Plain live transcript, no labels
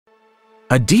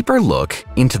A deeper look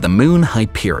into the moon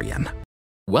Hyperion.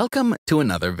 Welcome to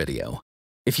another video.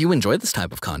 If you enjoy this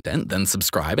type of content, then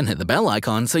subscribe and hit the bell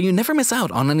icon so you never miss out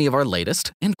on any of our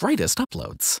latest and greatest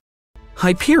uploads.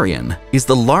 Hyperion is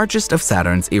the largest of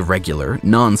Saturn's irregular,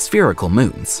 non-spherical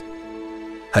moons.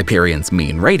 Hyperion's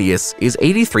mean radius is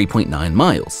 83.9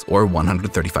 miles, or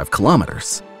 135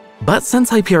 kilometers. But since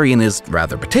Hyperion is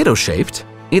rather potato-shaped,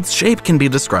 its shape can be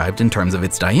described in terms of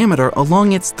its diameter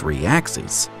along its three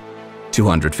axes.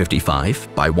 255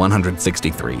 by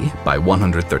 163 by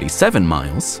 137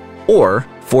 miles, or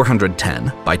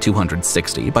 410 by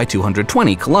 260 by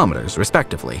 220 kilometers,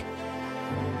 respectively.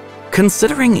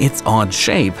 Considering its odd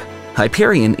shape,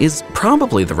 Hyperion is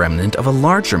probably the remnant of a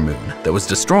larger moon that was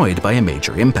destroyed by a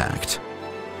major impact.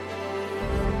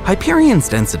 Hyperion's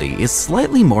density is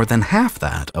slightly more than half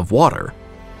that of water.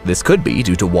 This could be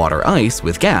due to water ice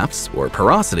with gaps, or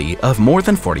porosity, of more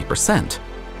than 40%.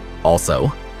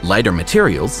 Also, lighter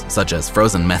materials, such as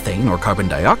frozen methane or carbon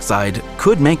dioxide,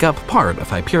 could make up part of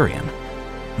Hyperion.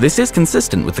 This is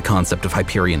consistent with the concept of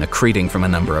Hyperion accreting from a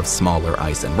number of smaller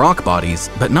ice and rock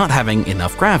bodies, but not having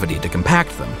enough gravity to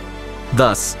compact them.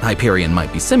 Thus, Hyperion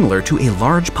might be similar to a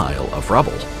large pile of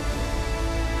rubble.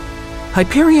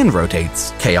 Hyperion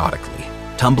rotates chaotically,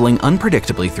 tumbling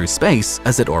unpredictably through space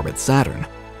as it orbits Saturn.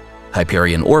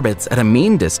 Hyperion orbits at a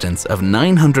mean distance of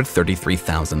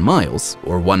 933,000 miles,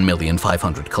 or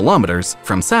 1,500,000 kilometers,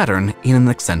 from Saturn in an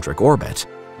eccentric orbit.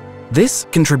 This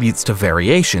contributes to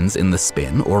variations in the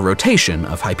spin or rotation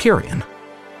of Hyperion.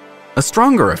 A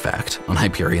stronger effect on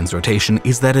Hyperion's rotation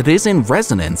is that it is in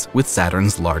resonance with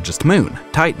Saturn's largest moon,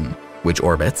 Titan, which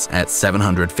orbits at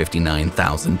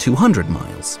 759,200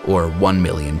 miles, or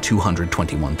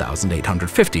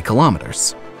 1,221,850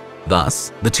 kilometers.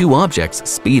 Thus, the two objects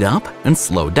speed up and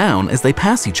slow down as they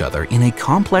pass each other in a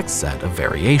complex set of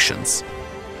variations.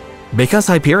 Because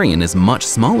Hyperion is much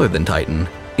smaller than Titan,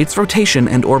 its rotation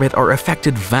and orbit are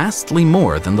affected vastly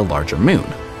more than the larger moon,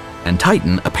 and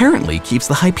Titan apparently keeps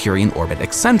the Hyperion orbit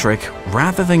eccentric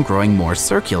rather than growing more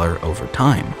circular over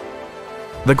time.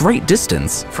 The great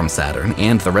distance from Saturn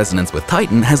and the resonance with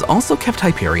Titan has also kept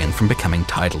Hyperion from becoming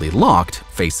tidally locked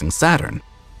facing Saturn.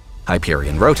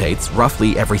 Hyperion rotates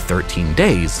roughly every 13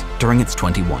 days during its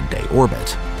 21-day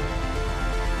orbit.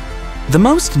 The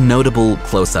most notable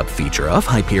close-up feature of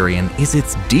Hyperion is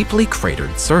its deeply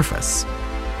cratered surface.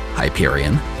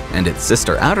 Hyperion and its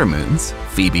sister outer moons,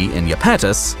 Phoebe and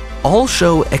Iapetus, all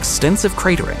show extensive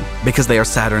cratering because they are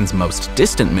Saturn's most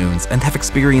distant moons and have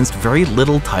experienced very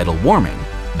little tidal warming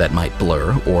that might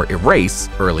blur or erase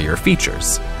earlier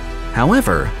features.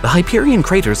 However, the Hyperion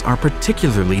craters are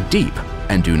particularly deep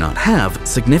and do not have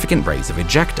significant rays of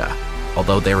ejecta,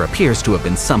 although there appears to have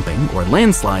been sumping or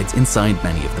landslides inside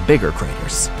many of the bigger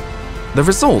craters. The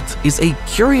result is a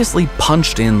curiously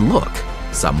punched-in look,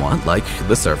 somewhat like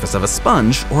the surface of a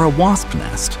sponge or a wasp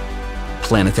nest.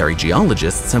 Planetary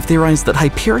geologists have theorized that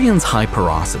Hyperion's high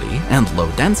porosity and low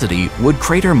density would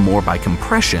crater more by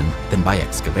compression than by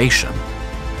excavation.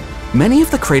 Many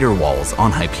of the crater walls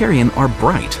on Hyperion are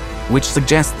bright, which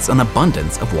suggests an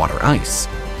abundance of water ice.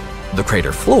 The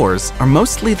crater floors are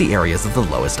mostly the areas of the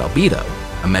lowest albedo,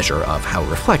 a measure of how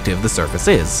reflective the surface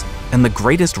is, and the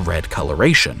greatest red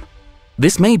coloration.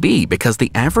 This may be because the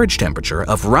average temperature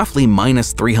of roughly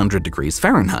 -300 degrees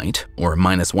Fahrenheit, or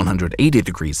 -180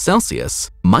 degrees Celsius,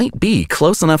 might be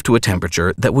close enough to a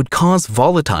temperature that would cause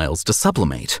volatiles to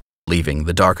sublimate, leaving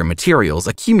the darker materials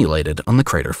accumulated on the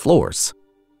crater floors.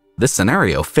 This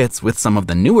scenario fits with some of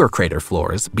the newer crater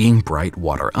floors being bright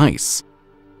water ice.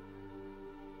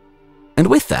 And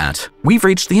with that, we've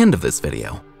reached the end of this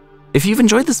video. If you've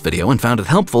enjoyed this video and found it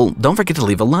helpful, don't forget to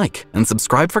leave a like and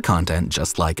subscribe for content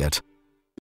just like it.